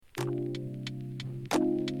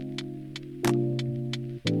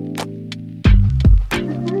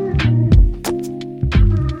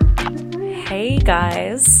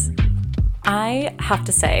guys. I have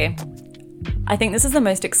to say, I think this is the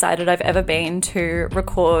most excited I've ever been to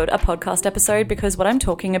record a podcast episode because what I'm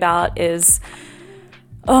talking about is,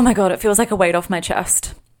 oh my God, it feels like a weight off my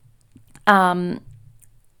chest. And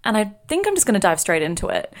I think I'm just going to dive straight into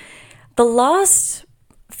it. The last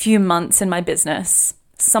few months in my business,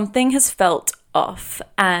 something has felt off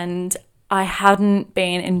and I hadn't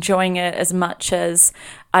been enjoying it as much as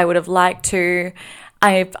I would have liked to.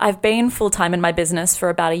 I've been full-time in my business for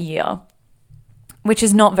about a year, which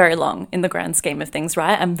is not very long in the grand scheme of things,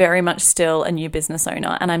 right? I'm very much still a new business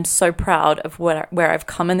owner and I'm so proud of where I've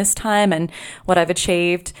come in this time and what I've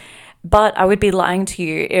achieved. But I would be lying to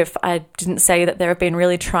you if I didn't say that there have been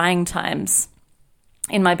really trying times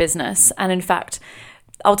in my business. And in fact,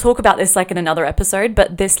 I'll talk about this like in another episode,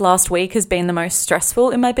 but this last week has been the most stressful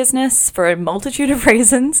in my business for a multitude of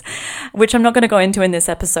reasons, which I'm not going to go into in this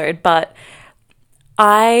episode. But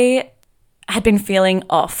I had been feeling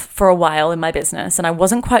off for a while in my business and I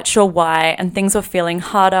wasn't quite sure why, and things were feeling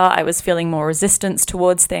harder. I was feeling more resistance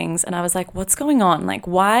towards things and I was like, what's going on? Like,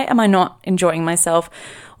 why am I not enjoying myself?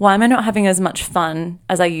 Why am I not having as much fun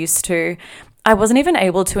as I used to? I wasn't even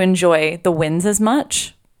able to enjoy the wins as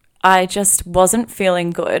much. I just wasn't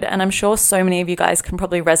feeling good. And I'm sure so many of you guys can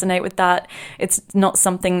probably resonate with that. It's not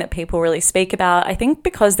something that people really speak about. I think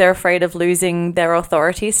because they're afraid of losing their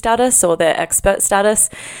authority status or their expert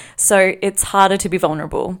status. So it's harder to be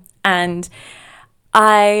vulnerable. And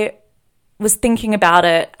I was thinking about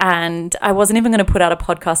it and I wasn't even going to put out a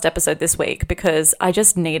podcast episode this week because I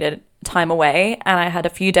just needed time away. And I had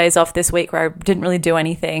a few days off this week where I didn't really do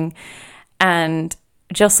anything and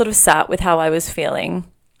just sort of sat with how I was feeling,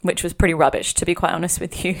 which was pretty rubbish, to be quite honest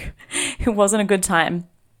with you. It wasn't a good time.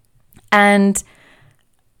 And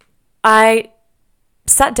I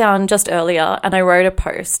sat down just earlier and I wrote a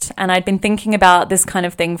post, and I'd been thinking about this kind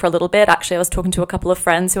of thing for a little bit. Actually, I was talking to a couple of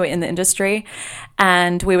friends who are in the industry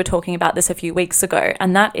and we were talking about this a few weeks ago,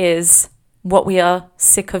 and that is what we are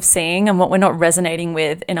sick of seeing and what we're not resonating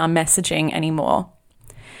with in our messaging anymore.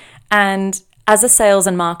 And as a sales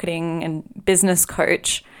and marketing and business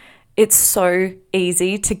coach, it's so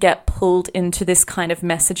easy to get pulled into this kind of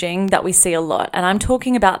messaging that we see a lot. And I'm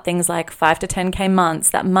talking about things like 5 to 10K months,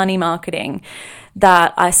 that money marketing,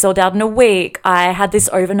 that I sold out in a week, I had this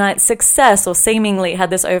overnight success or seemingly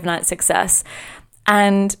had this overnight success.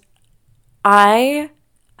 And I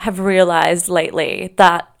have realized lately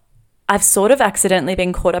that I've sort of accidentally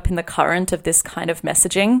been caught up in the current of this kind of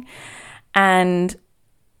messaging. And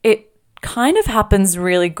it kind of happens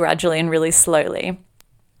really gradually and really slowly.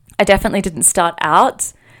 I definitely didn't start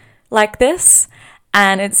out like this,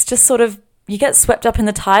 and it's just sort of, you get swept up in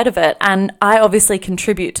the tide of it, and I obviously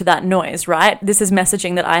contribute to that noise, right? This is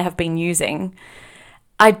messaging that I have been using.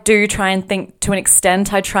 I do try and think to an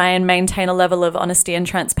extent, I try and maintain a level of honesty and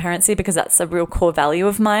transparency because that's a real core value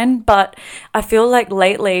of mine, but I feel like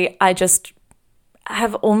lately I just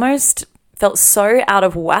have almost felt so out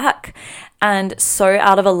of whack and so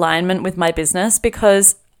out of alignment with my business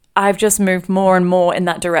because I've just moved more and more in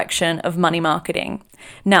that direction of money marketing.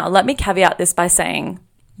 Now, let me caveat this by saying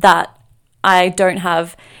that I don't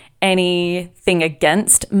have anything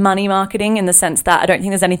against money marketing in the sense that I don't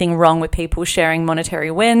think there's anything wrong with people sharing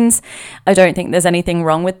monetary wins. I don't think there's anything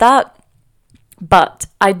wrong with that. But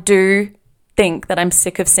I do think that I'm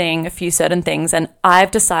sick of seeing a few certain things, and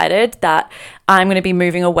I've decided that I'm going to be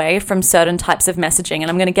moving away from certain types of messaging, and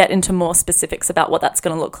I'm going to get into more specifics about what that's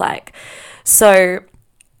going to look like. So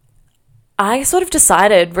I sort of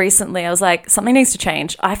decided recently, I was like, something needs to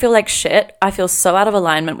change. I feel like shit. I feel so out of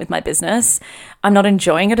alignment with my business. I'm not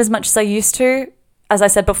enjoying it as much as I used to. As I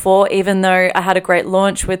said before, even though I had a great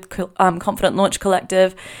launch with Confident Launch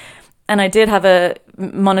Collective, and I did have a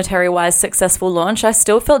monetary-wise successful launch, I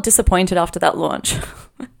still felt disappointed after that launch.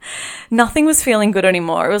 Nothing was feeling good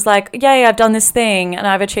anymore. It was like, yay, I've done this thing and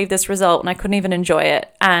I've achieved this result, and I couldn't even enjoy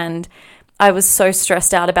it. And I was so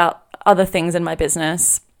stressed out about other things in my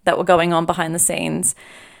business that were going on behind the scenes.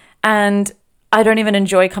 And I don't even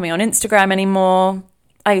enjoy coming on Instagram anymore.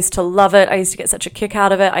 I used to love it. I used to get such a kick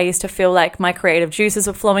out of it. I used to feel like my creative juices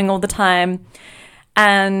were flowing all the time.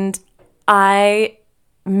 And I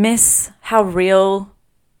miss how real,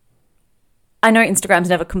 I know Instagram's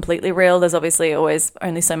never completely real. There's obviously always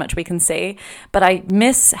only so much we can see, but I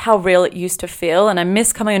miss how real it used to feel. And I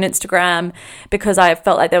miss coming on Instagram because I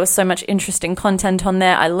felt like there was so much interesting content on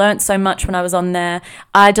there. I learned so much when I was on there.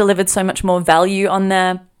 I delivered so much more value on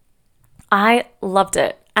there. I loved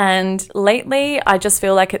it. And lately, I just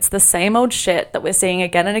feel like it's the same old shit that we're seeing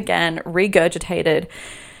again and again, regurgitated.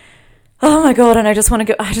 oh my God, and I just want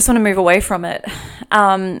to move away from it.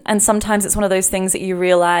 And sometimes it's one of those things that you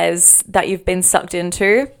realize that you've been sucked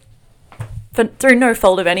into through no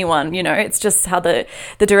fault of anyone, it's just how the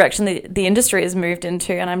direction the industry has moved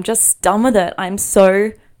into, and I'm just done with it. I'm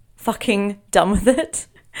so fucking done with it.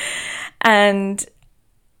 And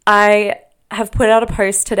I have put out a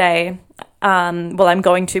post today. I'm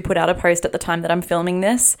going to put out a post at the time that I'm filming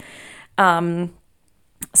this.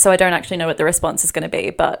 So I don't actually know what the response is going to be,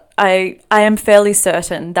 but I am fairly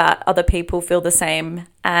certain that other people feel the same,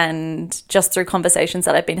 and just through conversations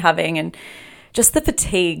that I've been having and just the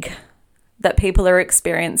fatigue that people are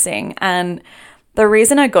experiencing. And the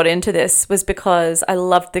reason I got into this was because I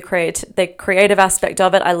loved the creative aspect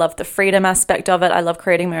of it. I love the freedom aspect of it. I love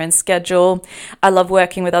creating my own schedule. I love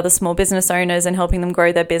working with other small business owners and helping them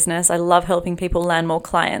grow their business. I love helping people land more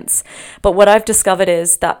clients. But what I've discovered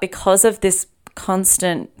is that because of this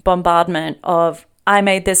constant bombardment of, I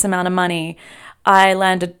made this amount of money, I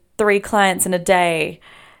landed 3 clients in a day,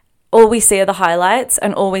 all we see are the highlights,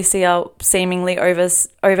 and all we see are seemingly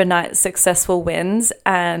overnight successful wins,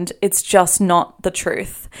 and it's just not the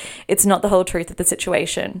truth. It's not the whole truth of the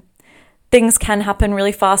situation. Things can happen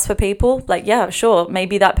really fast for people. Like, yeah, sure,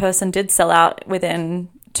 maybe that person did sell out within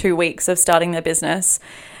 2 weeks of starting their business,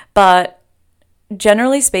 but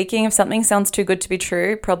generally speaking, if something sounds too good to be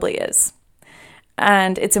true, it probably is.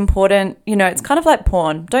 And it's important, it's kind of like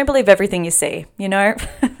porn. Don't believe everything you see,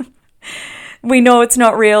 We know it's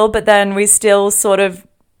not real, but then we still sort of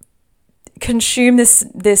consume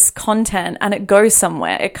this content, and it goes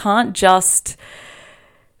somewhere. It can't just...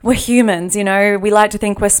 We're humans, we like to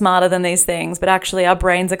think we're smarter than these things, but actually our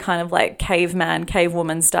brains are kind of like caveman,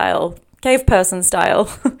 cavewoman style, cave person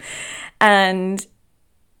style. And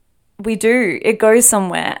it goes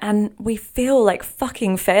somewhere, and we feel like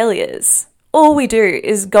fucking failures. All we do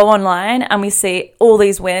is go online and we see all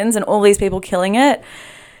these wins and all these people killing it.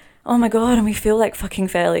 Oh my God, and we feel like fucking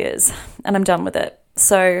failures, and I'm done with it.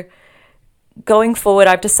 So going forward,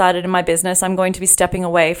 I've decided in my business, I'm going to be stepping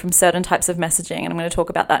away from certain types of messaging, and I'm going to talk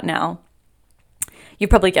about that now. You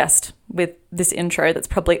probably guessed with this intro that's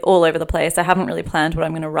probably all over the place. I haven't really planned what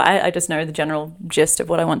I'm going to write. I just know the general gist of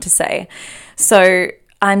what I want to say. So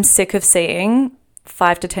I'm sick of seeing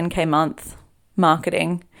 5 to 10K month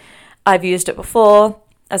marketing. I've used it before.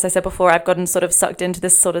 As I said before, I've gotten sort of sucked into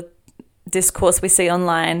this sort of discourse we see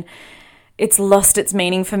online. It's lost its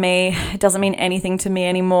meaning for me. It doesn't mean anything to me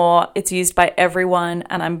anymore. It's used by everyone,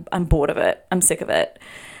 and I'm bored of it. I'm sick of it.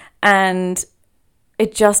 And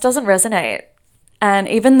it just doesn't resonate. And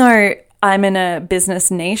even though I'm in a business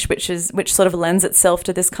niche which sort of lends itself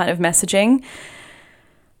to this kind of messaging,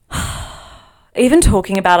 even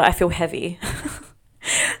talking about it, I feel heavy.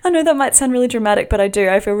 I know that might sound really dramatic, but I do.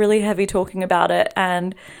 I feel really heavy talking about it,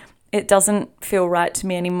 and it doesn't feel right to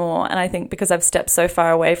me anymore. And I think because I've stepped so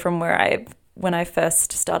far away from when I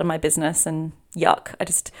first started my business, and yuck, I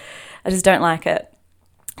just don't like it.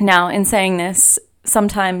 Now, in saying this,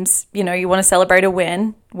 sometimes, you want to celebrate a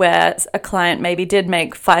win where a client maybe did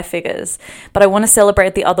make 5 figures, but I want to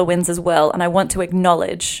celebrate the other wins as well. And I want to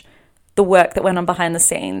acknowledge the work that went on behind the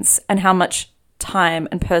scenes, and how much time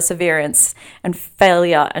and perseverance and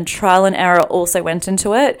failure and trial and error also went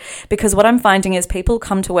into it. Because what I'm finding is people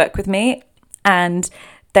come to work with me, and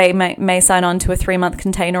they may sign on to a 3-month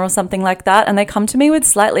container or something like that, and they come to me with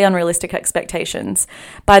slightly unrealistic expectations.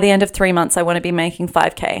 By the end of 3 months, I want to be making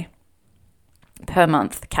 5K per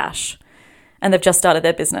month cash, and they've just started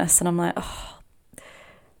their business. And I'm like, oh,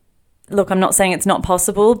 look, I'm not saying it's not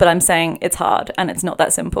possible, but I'm saying it's hard, and it's not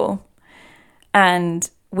that simple. And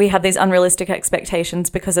we have these unrealistic expectations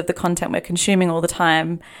because of the content we're consuming all the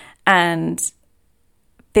time, and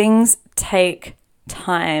things take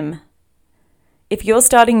time. If you're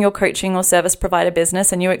starting your coaching or service provider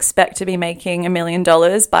business and you expect to be making $1 million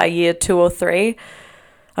by year 2 or 3,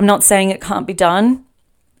 I'm not saying it can't be done.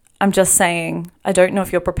 I'm just saying I don't know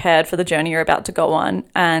if you're prepared for the journey you're about to go on,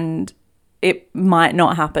 and it might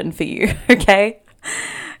not happen for you, okay?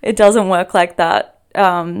 It doesn't work like that.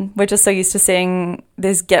 We're just so used to seeing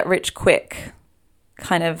this get rich quick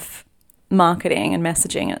kind of marketing and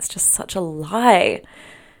messaging, and it's just such a lie.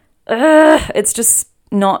 It's just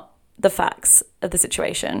not the facts of the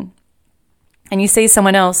situation. And you see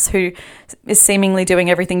someone else who is seemingly doing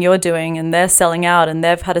everything you're doing, and they're selling out, and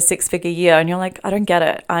they've had a 6-figure year, and you're like, I don't get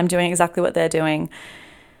it. I'm doing exactly what they're doing,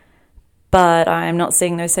 but I'm not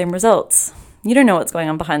seeing those same results. You don't know what's going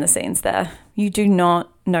on behind the scenes there. You do not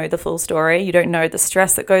know the full story. You don't know the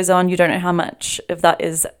stress that goes on. You don't know how much of that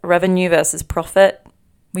is revenue versus profit.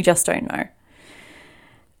 We just don't know.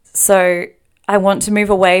 So I want to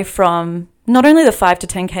move away from not only the 5 to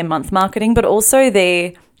 10K month marketing, but also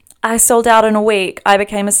the I sold out in a week. I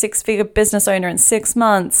became a 6-figure business owner in 6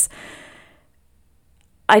 months.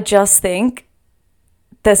 I just think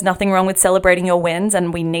there's nothing wrong with celebrating your wins,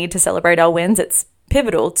 and we need to celebrate our wins. It's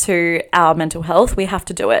pivotal to our mental health. We have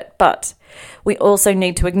to do it. But we also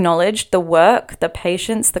need to acknowledge the work, the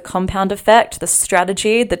patience, the compound effect, the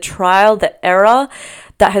strategy, the trial, the error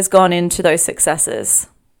that has gone into those successes.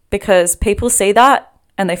 Because people see that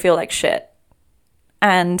and they feel like shit.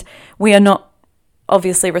 And we are not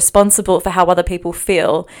obviously responsible for how other people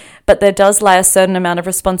feel, but there does lie a certain amount of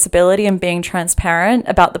responsibility in being transparent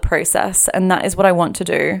about the process, and that is what I want to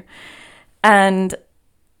do. And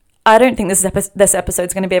I don't think this episode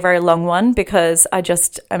is going to be a very long one because I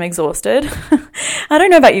just am exhausted. I don't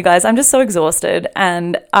know about you guys, I'm just so exhausted,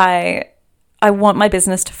 and I want my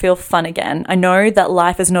business to feel fun again. I know that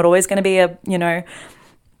life is not always going to be a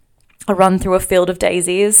run through a field of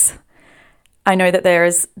daisies. I know that there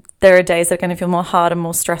are days that are going to feel more hard and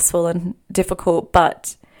more stressful and difficult,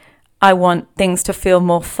 but I want things to feel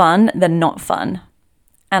more fun than not fun.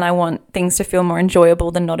 And I want things to feel more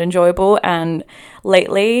enjoyable than not enjoyable. And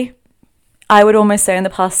lately, I would almost say in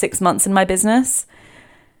the past 6 months in my business,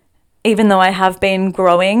 even though I have been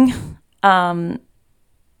growing,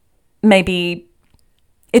 maybe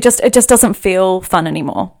it just doesn't feel fun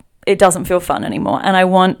anymore. It doesn't feel fun anymore. And I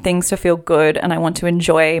want things to feel good, and I want to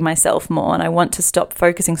enjoy myself more, and I want to stop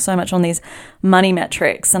focusing so much on these money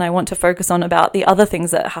metrics, and I want to focus on about the other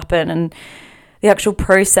things that happen and the actual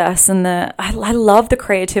process. And I love the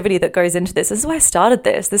creativity that goes into this. This is why I started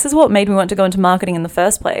this. This is what made me want to go into marketing in the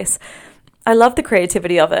first place. I love the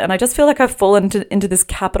creativity of it, and I just feel like I've fallen into this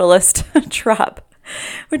capitalist trap,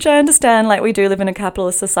 which I understand, like, we do live in a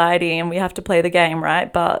capitalist society and we have to play the game,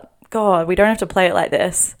 right? But God, we don't have to play it like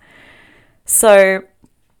this. So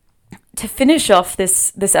to finish off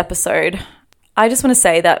this episode, I just want to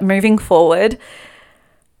say that moving forward,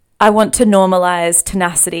 I want to normalize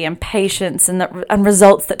tenacity and patience and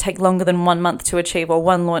results that take longer than 1 month to achieve or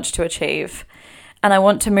one launch to achieve. And I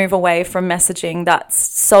want to move away from messaging that's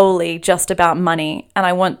solely just about money. And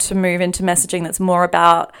I want to move into messaging that's more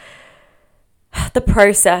about the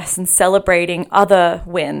process and celebrating other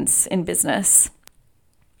wins in business.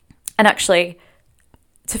 And actually,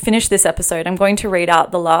 to finish this episode, I'm going to read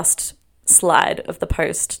out the last slide of the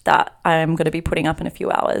post that I'm going to be putting up in a few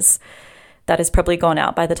hours. That has probably gone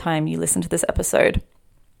out by the time you listen to this episode.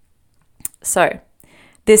 So,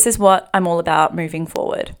 this is what I'm all about moving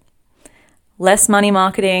forward. Less money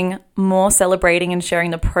marketing, more celebrating and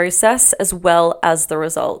sharing the process as well as the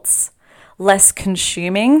results. Less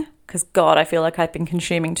consuming, because God, I feel like I've been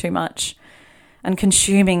consuming too much, and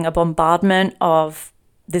consuming a bombardment of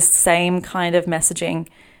this same kind of messaging,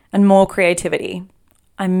 and more creativity.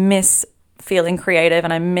 I miss feeling creative,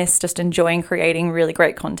 and I miss just enjoying creating really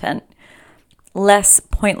great content. Less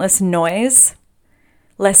pointless noise,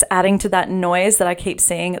 less adding to that noise that I keep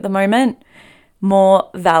seeing at the moment, more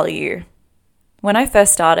value. When I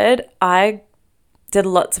first started, I did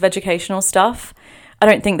lots of educational stuff. I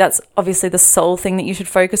don't think that's obviously the sole thing that you should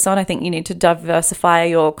focus on. I think you need to diversify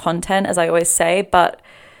your content, as I always say, but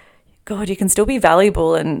God, you can still be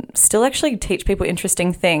valuable and still actually teach people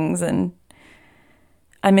interesting things. And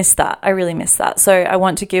I miss that. I really miss that. So I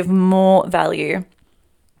want to give more value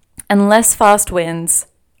and less fast wins,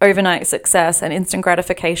 overnight success and instant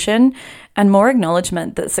gratification, and more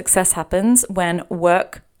acknowledgement that success happens when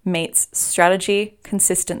work meets strategy,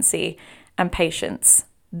 consistency, and patience.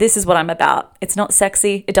 This is what I'm about. It's not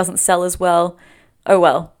sexy. It doesn't sell as well. Oh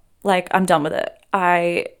well, like, I'm done with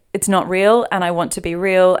it. It's not real, and I want to be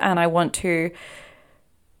real, and I want to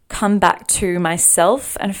come back to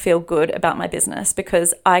myself and feel good about my business,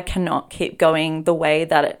 because I cannot keep going the way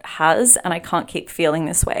that it has, and I can't keep feeling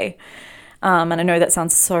this way. And I know that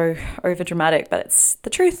sounds so overdramatic, but it's the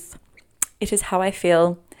truth. It is how I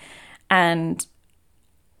feel, and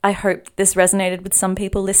I hope this resonated with some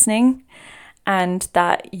people listening, and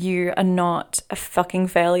that you are not a fucking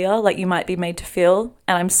failure like you might be made to feel.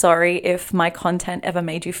 And I'm sorry if my content ever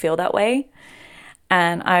made you feel that way.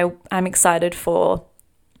 And I'm excited for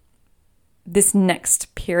this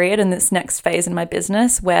next period and this next phase in my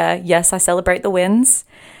business where, yes, I celebrate the wins,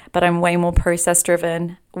 but I'm way more process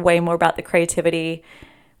driven, way more about the creativity,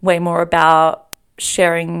 way more about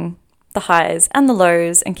sharing the highs and the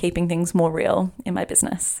lows and keeping things more real in my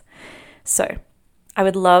business. So I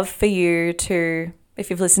would love for you to, if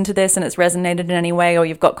you've listened to this and it's resonated in any way, or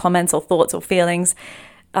you've got comments or thoughts or feelings,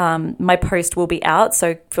 my post will be out.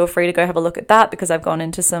 So feel free to go have a look at that, because I've gone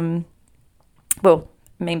into some,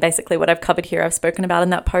 basically what I've covered here, I've spoken about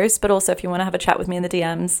in that post. But also if you want to have a chat with me in the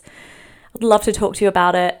DMs, I'd love to talk to you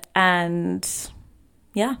about it. And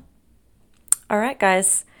yeah. All right,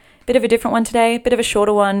 guys. Bit of a different one today, bit of a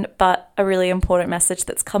shorter one, but a really important message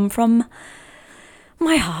that's come from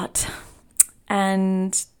my heart.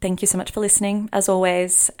 And thank you so much for listening, as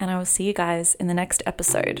always, and I will see you guys in the next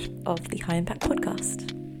episode of the High Impact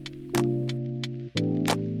Podcast.